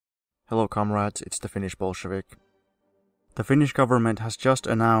Hello comrades, it's the Finnish Bolshevik. The Finnish government has just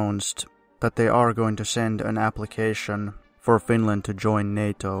announced that they are going to send an application for Finland to join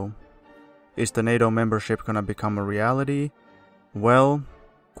NATO. Is the NATO membership gonna become a reality? Well,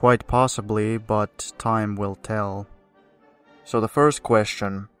 quite possibly, but time will tell. So the first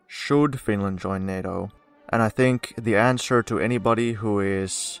question, should Finland join NATO? And I think the answer to anybody who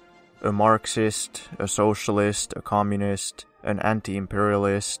is a Marxist, a socialist, a communist, an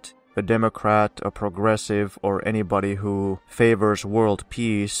anti-imperialist, a Democrat, a progressive, or anybody who favors world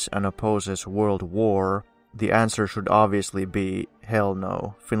peace and opposes world war, the answer should obviously be hell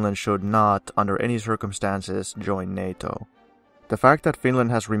no. Finland should not, under any circumstances, join NATO. The fact that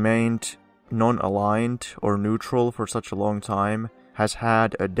Finland has remained non-aligned or neutral for such a long time has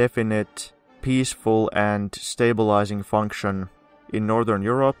had a definite peaceful and stabilizing function in Northern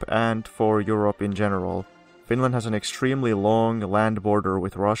Europe and for Europe in general. Finland has an extremely long land border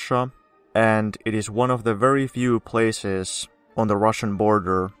with Russia, and it is one of the very few places on the Russian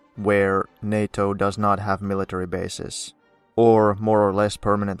border where NATO does not have military bases, or more or less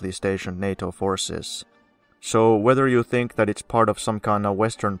permanently stationed NATO forces. So whether you think that it's part of some kind of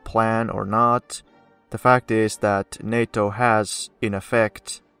Western plan or not, the fact is that NATO has, in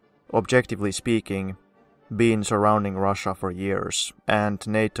effect, objectively speaking, been surrounding Russia for years, and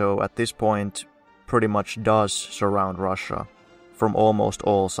NATO at this point pretty much does surround Russia from almost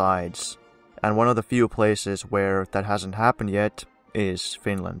all sides. And one of the few places where that hasn't happened yet is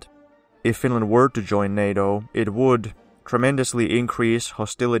Finland. If Finland were to join NATO, it would tremendously increase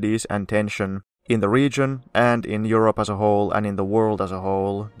hostilities and tension in the region and in Europe as a whole and in the world as a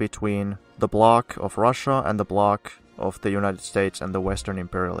whole between the bloc of Russia and the bloc of the United States and the Western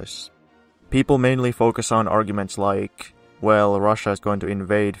imperialists. People mainly focus on arguments like, well, Russia is going to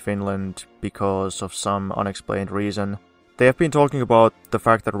invade Finland because of some unexplained reason. They have been talking about the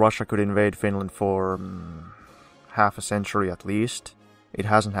fact that Russia could invade Finland for half a century at least. It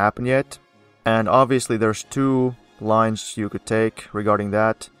hasn't happened yet. And obviously there's two lines you could take regarding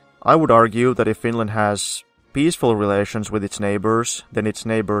that. I would argue that if Finland has peaceful relations with its neighbors, then its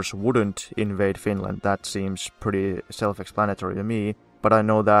neighbors wouldn't invade Finland. That seems pretty self-explanatory to me. But I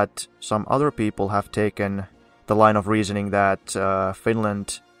know that some other people have taken the line of reasoning that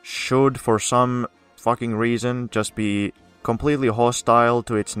Finland should, for some fucking reason, just be completely hostile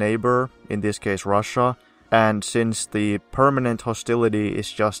to its neighbor, in this case Russia, and since the permanent hostility is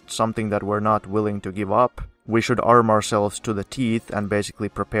just something that we're not willing to give up, we should arm ourselves to the teeth and basically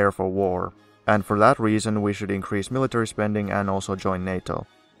prepare for war. And for that reason, we should increase military spending and also join NATO,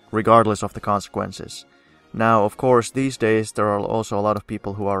 regardless of the consequences. Now, of course, these days there are also a lot of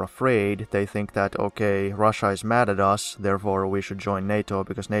people who are afraid. They think that, okay, Russia is mad at us, therefore we should join NATO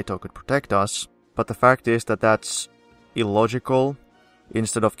because NATO could protect us. But the fact is that that's illogical.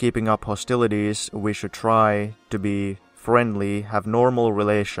 Instead of keeping up hostilities, we should try to be friendly, have normal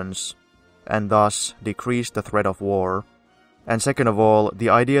relations, and thus decrease the threat of war. And second of all, the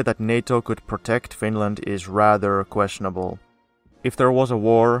idea that NATO could protect Finland is rather questionable. If there was a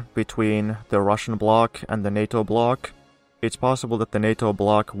war between the Russian bloc and the NATO bloc, it's possible that the NATO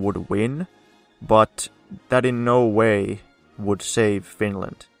bloc would win, but that in no way would save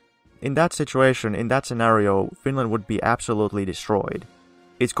Finland. In that situation, in that scenario, Finland would be absolutely destroyed.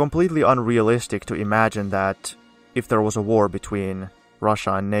 It's completely unrealistic to imagine that if there was a war between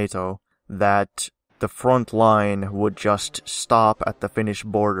Russia and NATO, that the front line would just stop at the Finnish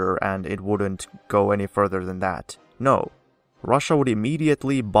border and it wouldn't go any further than that. No. Russia would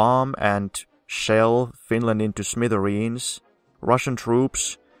immediately bomb and shell Finland into smithereens. Russian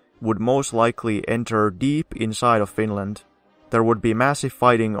troops would most likely enter deep inside of Finland. There would be massive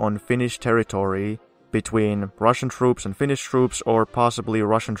fighting on Finnish territory between Russian troops and Finnish troops, or possibly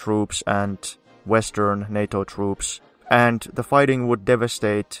Russian troops and Western NATO troops, and the fighting would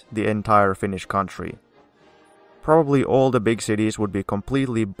devastate the entire Finnish country. Probably all the big cities would be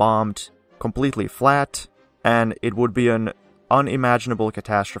completely bombed, completely flat, and it would be an unimaginable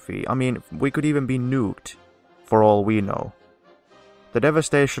catastrophe. I mean, we could even be nuked, for all we know. The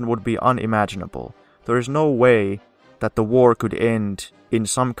devastation would be unimaginable. There is no way that the war could end in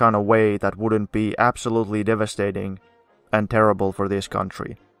some kind of way that wouldn't be absolutely devastating and terrible for this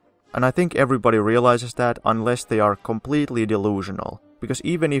country. And I think everybody realizes that unless they are completely delusional. Because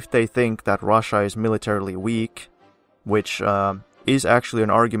even if they think that Russia is militarily weak, which is actually an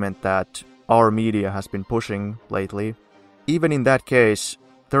argument that our media has been pushing lately, even in that case,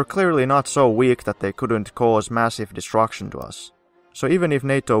 they're clearly not so weak that they couldn't cause massive destruction to us. So even if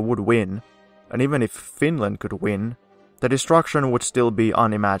NATO would win, and even if Finland could win, the destruction would still be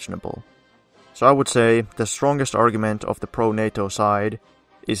unimaginable. So I would say the strongest argument of the pro-NATO side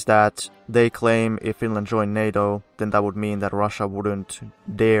is that they claim if Finland joined NATO, then that would mean that Russia wouldn't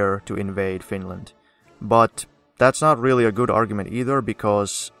dare to invade Finland. But that's not really a good argument either,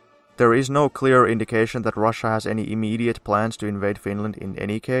 because there is no clear indication that Russia has any immediate plans to invade Finland in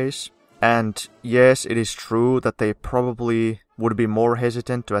any case. And yes, it is true that they probably would be more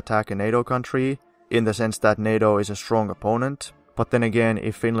hesitant to attack a NATO country, in the sense that NATO is a strong opponent. But then again,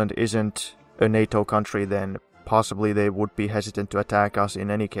 if Finland isn't a NATO country, then possibly they would be hesitant to attack us in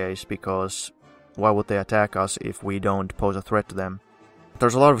any case, because why would they attack us if we don't pose a threat to them?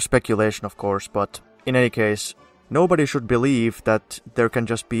 There's a lot of speculation, of course, but in any case, nobody should believe that there can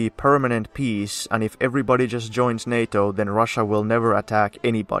just be permanent peace, and if everybody just joins NATO, then Russia will never attack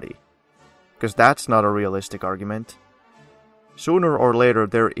anybody. Because that's not a realistic argument. Sooner or later,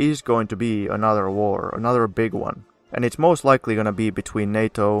 there is going to be another war, another big one. And it's most likely going to be between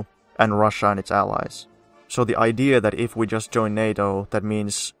NATO and Russia and its allies. So the idea that if we just join NATO, that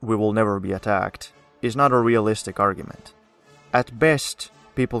means we will never be attacked, is not a realistic argument. At best,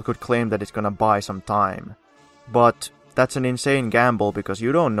 people could claim that it's going to buy some time. But that's an insane gamble, because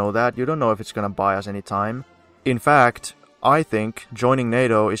you don't know that. You don't know if it's going to buy us any time. In fact, I think joining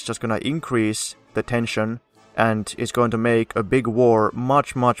NATO is just going to increase the tension, and it's going to make a big war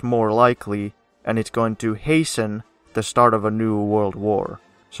much, much more likely, and it's going to hasten the start of a new world war.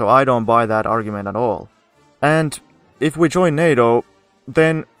 So I don't buy that argument at all. And if we join NATO,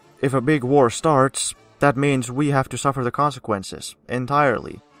 then if a big war starts, that means we have to suffer the consequences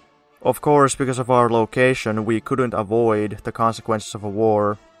entirely. Of course, because of our location, we couldn't avoid the consequences of a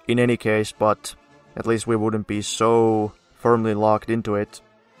war in any case, but at least we wouldn't be so firmly locked into it.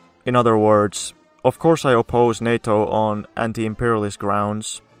 In other words, of course I oppose NATO on anti-imperialist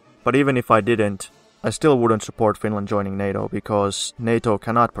grounds, but even if I didn't, I still wouldn't support Finland joining NATO, because NATO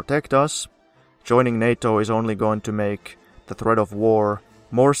cannot protect us. Joining NATO is only going to make the threat of war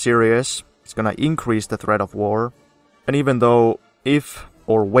more serious. It's going to increase the threat of war. And even though if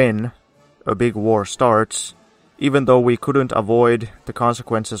or when a big war starts, even though we couldn't avoid the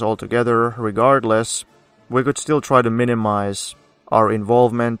consequences altogether regardless, we could still try to minimize our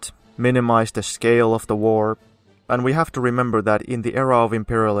involvement, minimize the scale of the war. And we have to remember that in the era of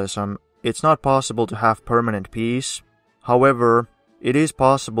imperialism, it's not possible to have permanent peace. However, it is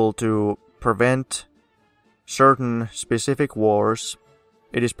possible to prevent certain specific wars.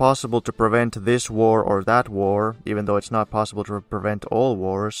 It is possible to prevent this war or that war, even though it's not possible to prevent all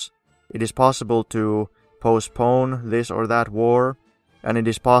wars. It is possible to postpone this or that war, and it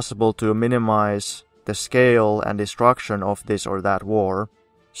is possible to minimize the scale and destruction of this or that war.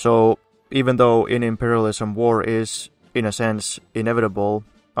 So, even though in imperialism war is, in a sense, inevitable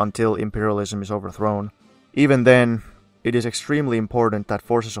until imperialism is overthrown, even then, it is extremely important that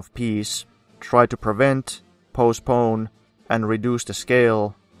forces of peace try to prevent, postpone, and reduce the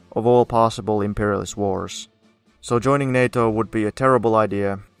scale of all possible imperialist wars. So joining NATO would be a terrible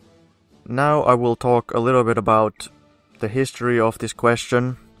idea. Now I will talk a little bit about the history of this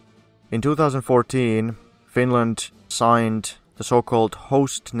question. In 2014, Finland signed the so-called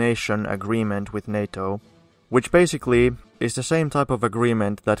host nation agreement with NATO, which basically is the same type of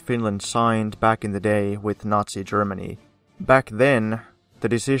agreement that Finland signed back in the day with Nazi Germany. Back then, the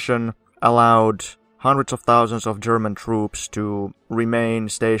decision allowed hundreds of thousands of German troops to remain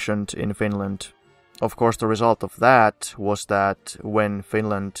stationed in Finland. Of course, the result of that was that when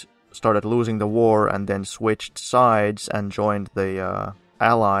Finland started losing the war and then switched sides and joined the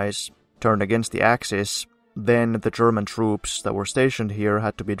Allies, turned against the Axis, then the German troops that were stationed here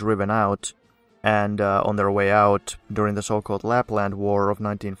had to be driven out. And on their way out, during the so-called Lapland War of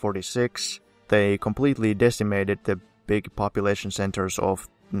 1946, they completely decimated the big population centers of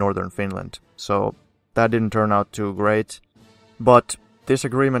northern Finland. So that didn't turn out too great. But this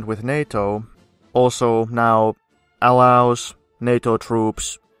agreement with NATO also now allows NATO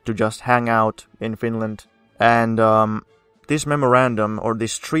troops to just hang out in Finland. And this memorandum, or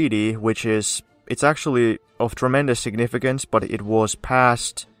this treaty, it's actually of tremendous significance, but it was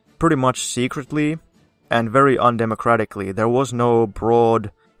passed pretty much secretly and very undemocratically. There was no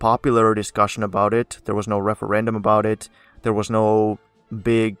broad popular discussion about it. There was no referendum about it. There was no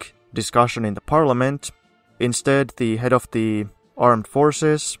big discussion in the parliament. Instead, the head of the armed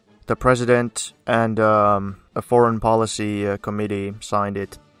forces, the president, and a foreign policy committee signed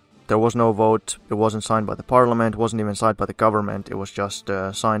it. There was no vote. It wasn't signed by the parliament. It wasn't even signed by the government. It was just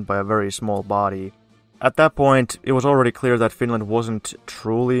signed by a very small body. At that point, it was already clear that Finland wasn't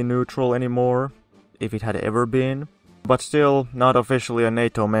truly neutral anymore, if it had ever been, but still not officially a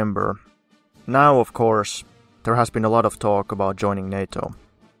NATO member. Now, of course, there has been a lot of talk about joining NATO.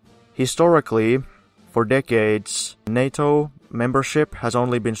 Historically, for decades, NATO membership has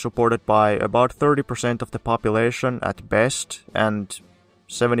only been supported by about 30% of the population at best, and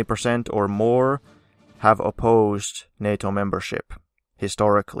 70% or more have opposed NATO membership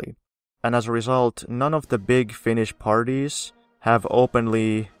historically. And as a result, none of the big Finnish parties have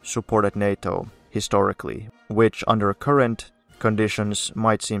openly supported NATO historically, which under current conditions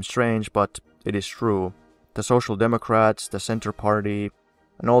might seem strange, but it is true. The Social Democrats, the Centre Party,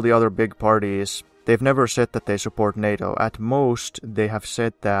 and all the other big parties, they've never said that they support NATO. At most, they have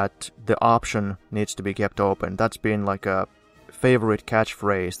said that the option needs to be kept open. That's been like a favorite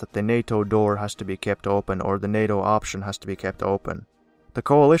catchphrase, that the NATO door has to be kept open, or the NATO option has to be kept open. The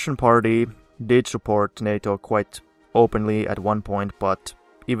coalition party did support NATO quite openly at one point, but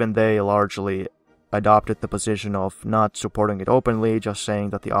even they largely adopted the position of not supporting it openly, just saying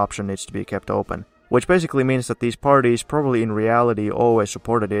that the option needs to be kept open. Which basically means that these parties probably in reality always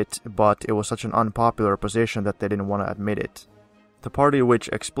supported it, but it was such an unpopular position that they didn't want to admit it. The party which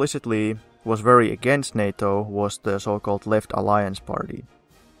explicitly was very against NATO was the so-called Left Alliance Party.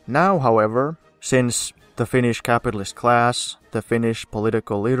 Now, however, since the Finnish capitalist class, the Finnish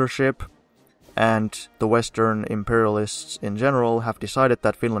political leadership, and the Western imperialists in general have decided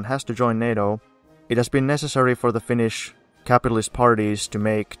that Finland has to join NATO, it has been necessary for the Finnish capitalist parties to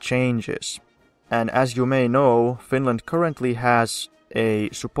make changes. And as you may know, Finland currently has a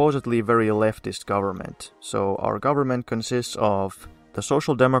supposedly very leftist government. So our government consists of the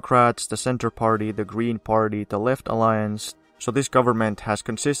Social Democrats, the Centre Party, the Green Party, the Left Alliance. So this government has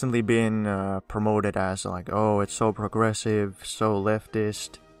consistently been promoted as like, oh, it's so progressive, so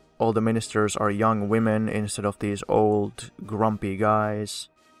leftist. All the ministers are young women instead of these old, grumpy guys.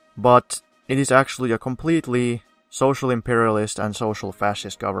 But it is actually a completely social imperialist and social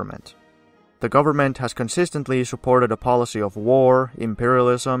fascist government. The government has consistently supported a policy of war,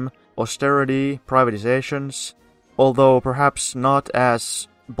 imperialism, austerity, privatizations, although perhaps not as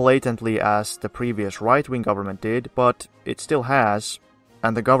blatantly as the previous right-wing government did, but it still has.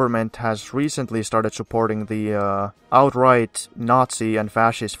 And the government has recently started supporting the outright Nazi and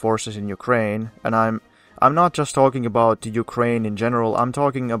fascist forces in Ukraine, and I'm not just talking about Ukraine in general, I'm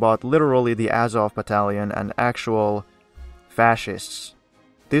talking about literally the Azov battalion and actual fascists.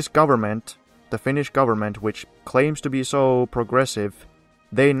 This government, the Finnish government, which claims to be so progressive,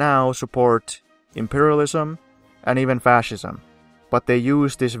 they now support imperialism and even fascism. But they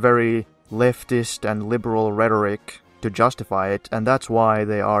use this very leftist and liberal rhetoric to justify it, and that's why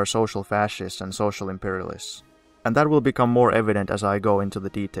they are social fascists and social imperialists. And that will become more evident as I go into the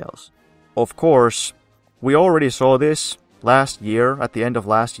details. Of course, we already saw this last year, at the end of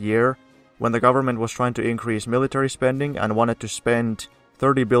last year, when the government was trying to increase military spending and wanted to spend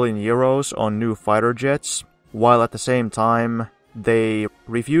 30 billion euros on new fighter jets, while at the same time they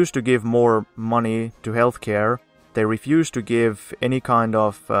refused to give more money to healthcare. They refused to give any kind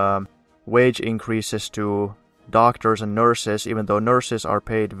of wage increases to doctors and nurses, even though nurses are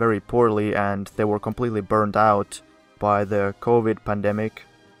paid very poorly and they were completely burned out by the COVID pandemic.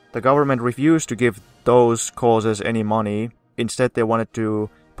 The government refused to give those causes any money. Instead, they wanted to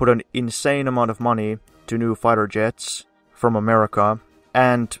put an insane amount of money to new fighter jets from America.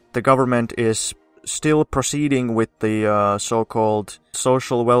 And the government is still proceeding with the so-called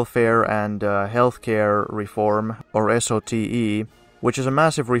social welfare and healthcare reform, or SOTE, which is a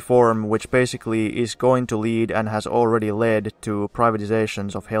massive reform which basically is going to lead and has already led to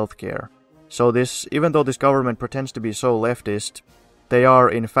privatizations of healthcare. So this, even though this government pretends to be so leftist, they are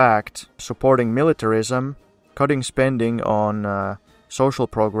in fact supporting militarism, cutting spending on social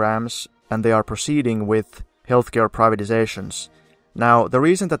programs, and they are proceeding with healthcare privatizations. Now, the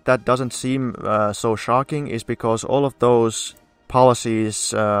reason that that doesn't seem so shocking is because all of those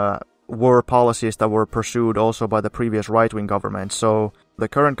policies were policies that were pursued also by the previous right-wing government. So the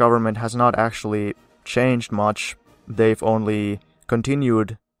current government has not actually changed much. They've only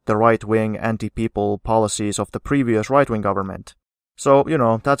continued the right-wing anti-people policies of the previous right-wing government. So, you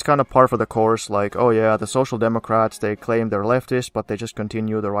know, that's kind of par for the course, like, oh yeah, the Social Democrats, they claim they're leftist, but they just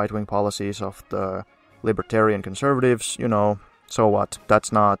continue the right-wing policies of the libertarian conservatives, you know. So what?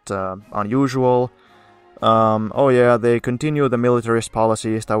 That's not unusual. Oh yeah, they continue the militarist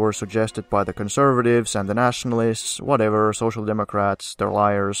policies that were suggested by the conservatives and the nationalists, whatever, Social Democrats, they're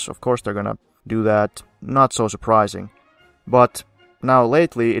liars. Of course they're gonna do that. Not so surprising. But now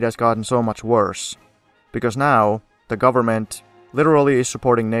lately it has gotten so much worse. Because now the government literally is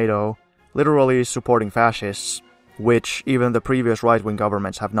supporting NATO, literally is supporting fascists, which even the previous right-wing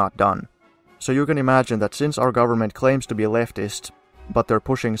governments have not done. So you can imagine that since our government claims to be leftist, but they're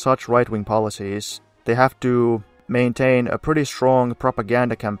pushing such right-wing policies, they have to maintain a pretty strong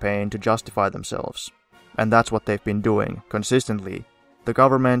propaganda campaign to justify themselves. and that's what they've been doing consistently. The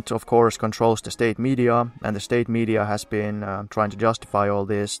government, of course, controls the state media, and the state media has been trying to justify all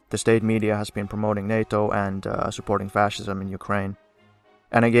this. The state media has been promoting NATO and supporting fascism in Ukraine.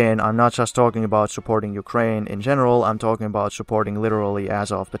 And again, I'm not just talking about supporting Ukraine in general, I'm talking about supporting literally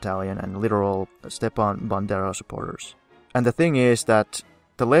Azov Battalion and literal Stepan Bandera supporters. And the thing is that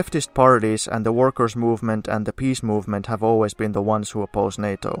the leftist parties and the workers' movement and the peace movement have always been the ones who oppose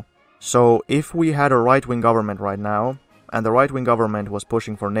NATO. So if we had a right-wing government right now, and the right-wing government was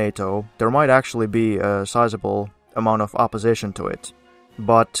pushing for NATO, there might actually be a sizable amount of opposition to it.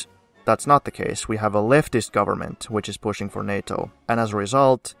 But that's not the case. We have a leftist government which is pushing for NATO. And as a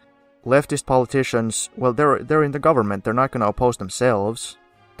result, leftist politicians, well, they're in the government. They're not going to oppose themselves.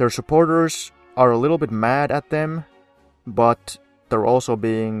 Their supporters are a little bit mad at them, but they're also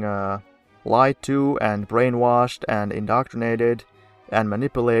being lied to and brainwashed and indoctrinated and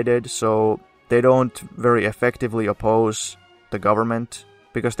manipulated, so they don't very effectively oppose the government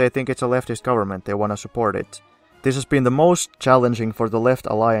because they think it's a leftist government. They want to support it. This has been the most challenging for the Left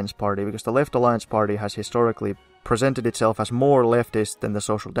Alliance Party because the Left Alliance Party has historically presented itself as more leftist than the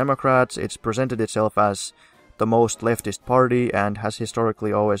Social Democrats. It's presented itself as the most leftist party and has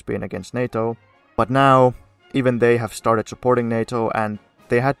historically always been against NATO. But now, even they have started supporting NATO, and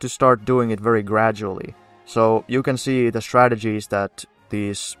they had to start doing it very gradually. So you can see the strategies that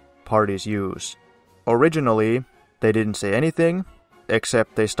these parties use. Originally, they didn't say anything,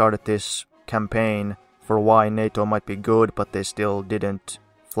 except they started this campaign for why NATO might be good, but they still didn't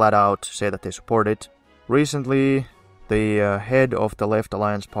flat out say that they support it. Recently, the head of the Left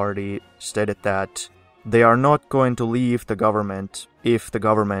Alliance Party stated that they are not going to leave the government if the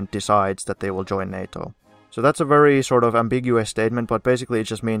government decides that they will join NATO. So that's a very sort of ambiguous statement, but basically it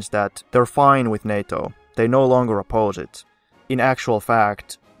just means that they're fine with NATO. They no longer oppose it. In actual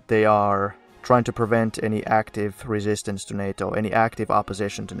fact, they are trying to prevent any active resistance to NATO, any active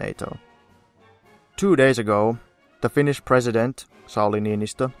opposition to NATO. 2 days ago, the Finnish president, Sauli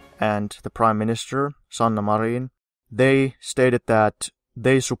Niinistö, and the prime minister, Sanna Marin, they stated that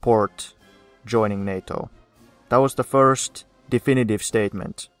they support joining NATO. That was the first definitive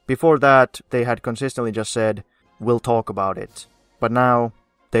statement. Before that, they had consistently just said, we'll talk about it. But now,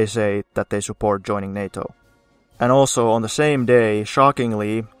 they say that they support joining NATO. And also, on the same day,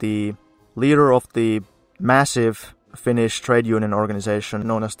 shockingly, the leader of the massive Finnish trade union organization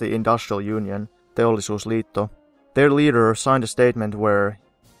known as the Industrial Union, Teollisuusliitto, their leader signed a statement where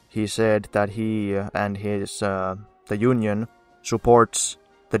he said that he and the union supports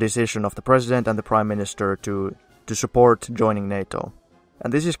the decision of the president and the prime minister to support joining NATO.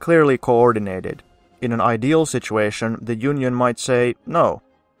 And this is clearly coordinated. In an ideal situation, the union might say, no,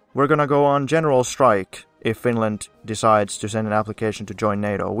 we're gonna go on general strike if Finland decides to send an application to join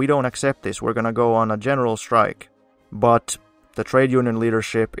NATO. We don't accept this, we're gonna go on a general strike. But the trade union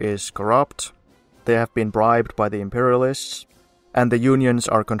leadership is corrupt, they have been bribed by the imperialists, and the unions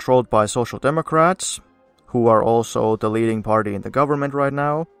are controlled by Social Democrats, who are also the leading party in the government right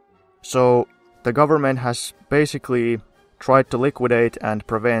now. So the government has basically tried to liquidate and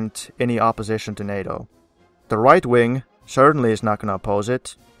prevent any opposition to NATO. The right wing certainly is not going to oppose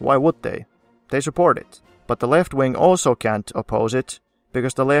it. Why would they? They support it. But the left wing also can't oppose it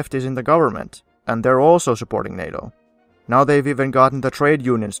because the left is in the government and they're also supporting NATO. Now they've even gotten the trade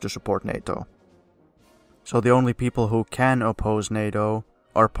unions to support NATO. So the only people who can oppose NATO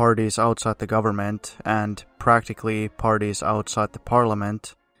are parties outside the government and practically parties outside the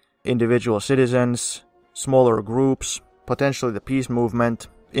parliament, individual citizens, smaller groups, potentially the peace movement,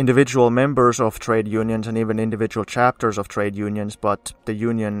 individual members of trade unions and even individual chapters of trade unions, but the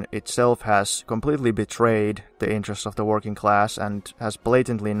union itself has completely betrayed the interests of the working class and has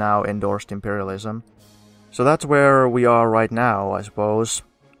blatantly now endorsed imperialism. So that's where we are right now, I suppose.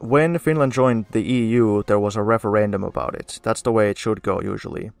 When Finland joined the EU, there was a referendum about it. That's the way it should go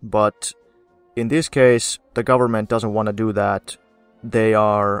usually. But in this case, the government doesn't want to do that. They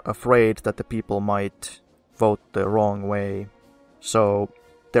are afraid that the people might vote the wrong way. So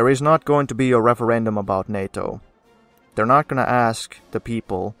there is not going to be a referendum about NATO. They're not going to ask the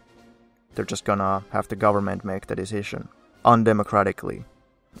people. They're just going to have the government make the decision undemocratically.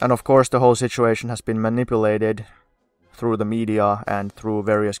 And of course the whole situation has been manipulated through the media and through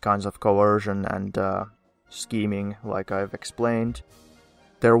various kinds of coercion and scheming, like I've explained.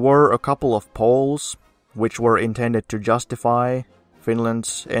 There were a couple of polls which were intended to justify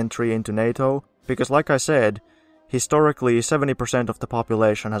Finland's entry into NATO, because like I said, historically 70% of the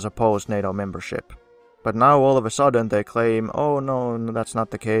population has opposed NATO membership. But now all of a sudden they claim, oh no, that's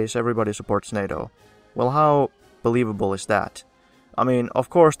not the case, everybody supports NATO. Well, how believable is that? I mean, of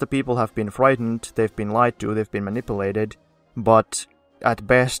course the people have been frightened, they've been lied to, they've been manipulated, but at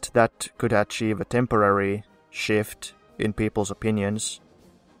best that could achieve a temporary shift in people's opinions.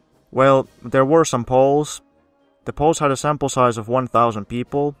 Well, there were some polls. The polls had a sample size of 1,000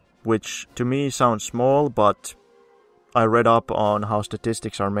 people, which to me sounds small, but I read up on how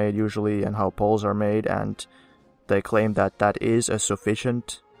statistics are made usually and how polls are made, and they claim that that is a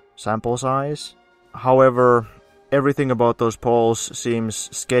sufficient sample size. However, everything about those polls seems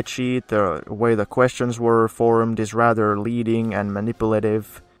sketchy. The way the questions were formed is rather leading and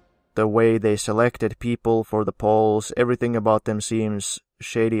manipulative. The way they selected people for the polls, everything about them seems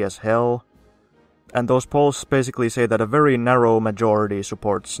shady as hell. And those polls basically say that a very narrow majority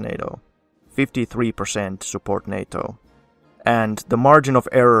supports NATO. 53% support NATO. And the margin of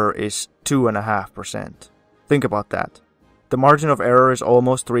error is 2.5%. Think about that. The margin of error is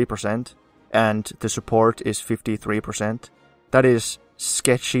almost 3%, and the support is 53%. That is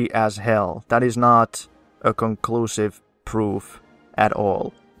sketchy as hell. That is not a conclusive proof at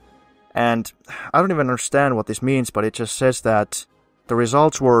all. And I don't even understand what this means, but it just says that the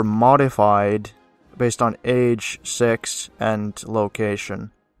results were modified based on age, sex, and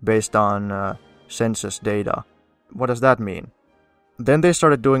location, based on census data. What does that mean? Then they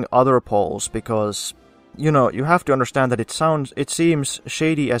started doing other polls because, you know, you have to understand that it seems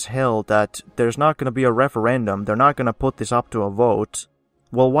shady as hell that there's not going to be a referendum, they're not going to put this up to a vote.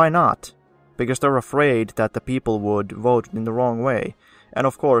 Well, why not? Because they're afraid that the people would vote in the wrong way. And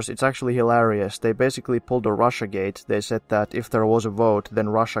of course, it's actually hilarious. They basically pulled a Russiagate. They said that if there was a vote, then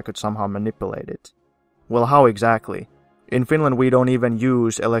Russia could somehow manipulate it. Well, how exactly? In Finland, we don't even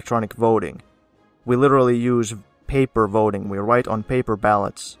use electronic voting. We literally use paper voting. We write on paper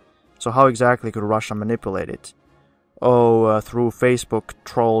ballots. So how exactly could Russia manipulate it? Oh, through Facebook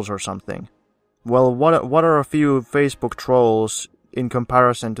trolls or something. Well, what are a few Facebook trolls in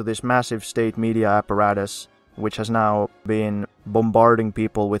comparison to this massive state media apparatus, which has now been bombarding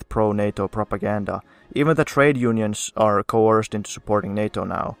people with pro-NATO propaganda? Even the trade unions are coerced into supporting NATO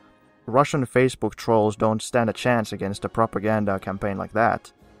now. Russian Facebook trolls don't stand a chance against a propaganda campaign like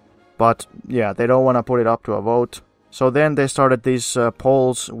that. But yeah, they don't want to put it up to a vote. So then they started these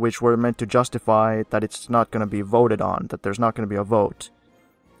polls which were meant to justify that it's not going to be voted on, that there's not going to be a vote.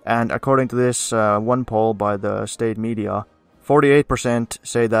 And according to this one poll by the state media, 48%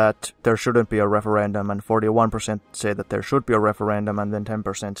 say that there shouldn't be a referendum, and 41% say that there should be a referendum, and then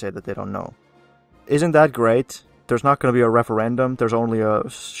 10% say that they don't know. Isn't that great? There's not going to be a referendum, there's only a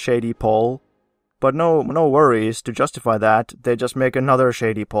shady poll. But no worries, to justify that, they just make another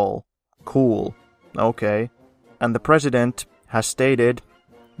shady poll. Cool. Okay. And the president has stated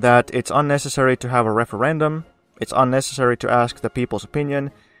that it's unnecessary to have a referendum, it's unnecessary to ask the people's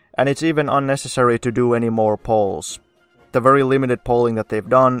opinion, and it's even unnecessary to do any more polls. The very limited polling that they've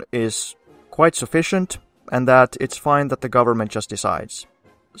done is quite sufficient, and that it's fine that the government just decides.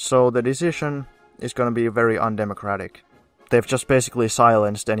 So the decision is going to be very undemocratic. They've just basically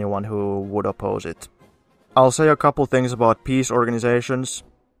silenced anyone who would oppose it. I'll say a couple things about peace organizations.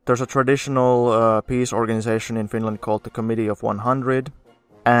 There's a traditional peace organization in Finland called the Committee of 100,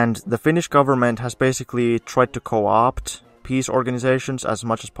 and the Finnish government has basically tried to co-opt peace organizations as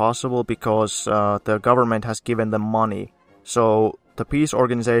much as possible because the government has given them money. So the peace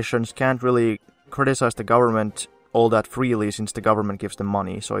organizations can't really criticize the government all that freely since the government gives them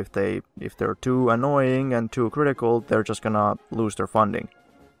money. So if they're too annoying and too critical, they're just gonna lose their funding.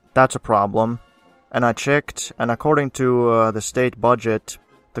 That's a problem. And I checked, and according to the state budget,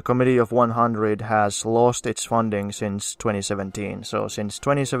 the Committee of 100 has lost its funding since 2017. So since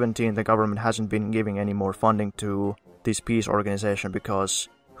 2017, the government hasn't been giving any more funding to this peace organization because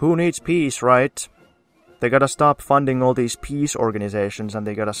who needs peace, right? They gotta stop funding all these peace organizations and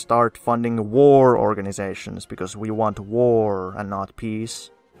they gotta start funding war organizations because we want war and not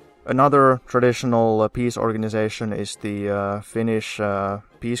peace. Another traditional peace organization is the Finnish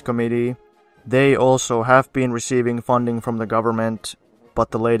Peace Committee. They also have been receiving funding from the government, but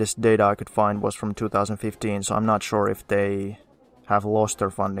the latest data I could find was from 2015, so I'm not sure if they have lost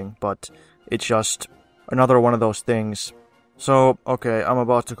their funding, but it's just another one of those things. So, okay, I'm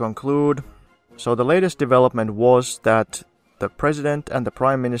about to conclude. So the latest development was that the president and the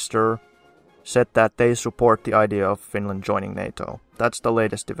prime minister said that they support the idea of Finland joining NATO. That's the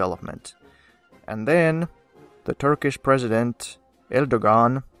latest development. And then the Turkish president,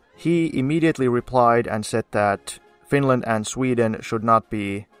 Erdogan, he immediately replied and said that Finland and Sweden should not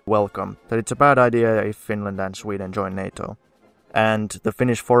be welcome, that it's a bad idea if Finland and Sweden join NATO. And the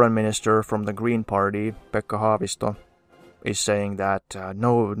Finnish foreign minister from the Green Party, Pekka Haavisto, is saying that,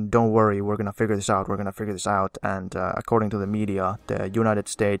 no, don't worry, we're going to figure this out, and according to the media, the United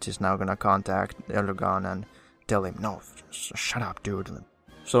States is now going to contact Erdogan and tell him, no, shut up, dude.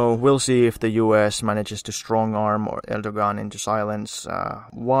 So we'll see if the US manages to strong-arm Erdogan into silence.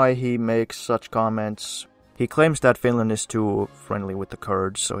 Why he makes such comments? He claims that Finland is too friendly with the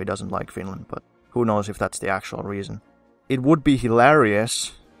Kurds, so he doesn't like Finland, but who knows if that's the actual reason. It would be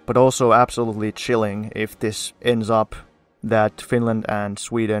hilarious, but also absolutely chilling if this ends up that Finland and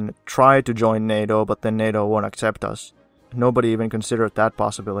Sweden try to join NATO, but then NATO won't accept us. Nobody even considered that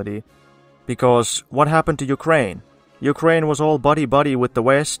possibility. Because what happened to Ukraine? Ukraine was all buddy-buddy with the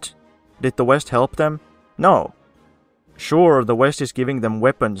West. Did the West help them? No. Sure, the West is giving them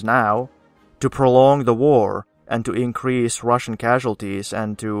weapons now to prolong the war and to increase Russian casualties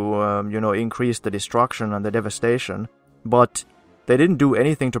and to, increase the destruction and the devastation. But they didn't do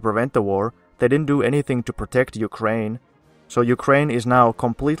anything to prevent the war. They didn't do anything to protect Ukraine. So Ukraine is now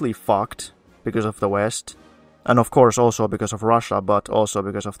completely fucked because of the West. And of course also because of Russia, but also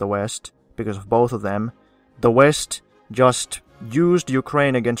because of the West. Because of both of them. The West just used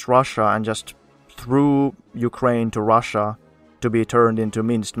Ukraine against Russia and just threw Ukraine to Russia to be turned into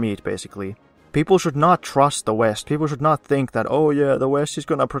minced meat, basically. People should not trust the West. People should not think that, oh yeah, the West is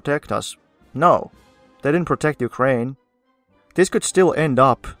gonna protect us. No. They didn't protect Ukraine. This could still end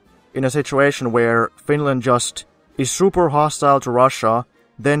up in a situation where Finland just is super hostile to Russia,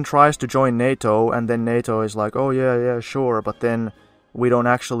 then tries to join NATO, and then NATO is like, oh yeah, sure, but then we don't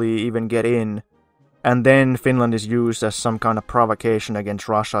actually even get in. And then Finland is used as some kind of provocation against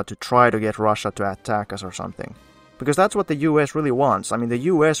Russia to try to get Russia to attack us or something. Because that's what the US really wants. I mean, the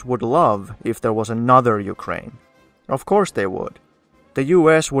US would love if there was another Ukraine. Of course they would. The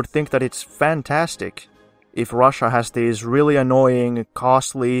US would think that it's fantastic if Russia has these really annoying,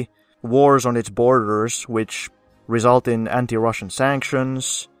 costly wars on its borders, which result in anti-Russian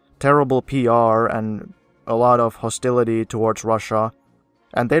sanctions, terrible PR, and a lot of hostility towards Russia.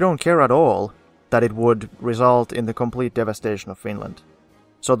 And they don't care at all that it would result in the complete devastation of Finland.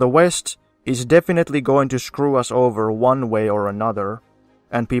 So the West is definitely going to screw us over one way or another,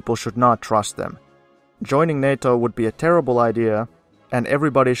 and people should not trust them. Joining NATO would be a terrible idea, and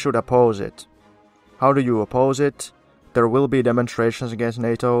everybody should oppose it. How do you oppose it? There will be demonstrations against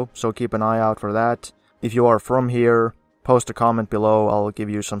NATO, so keep an eye out for that. If you are from here, post a comment below, I'll give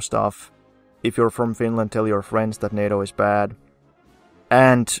you some stuff. If you're from Finland, tell your friends that NATO is bad.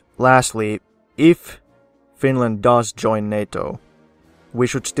 And lastly, if Finland does join NATO, we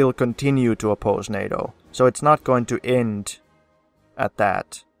should still continue to oppose NATO. So it's not going to end at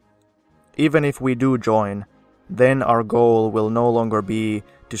that. Even if we do join, then our goal will no longer be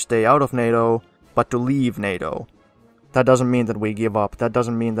to stay out of NATO, but to leave NATO. That doesn't mean that we give up. That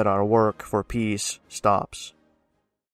doesn't mean that our work for peace stops.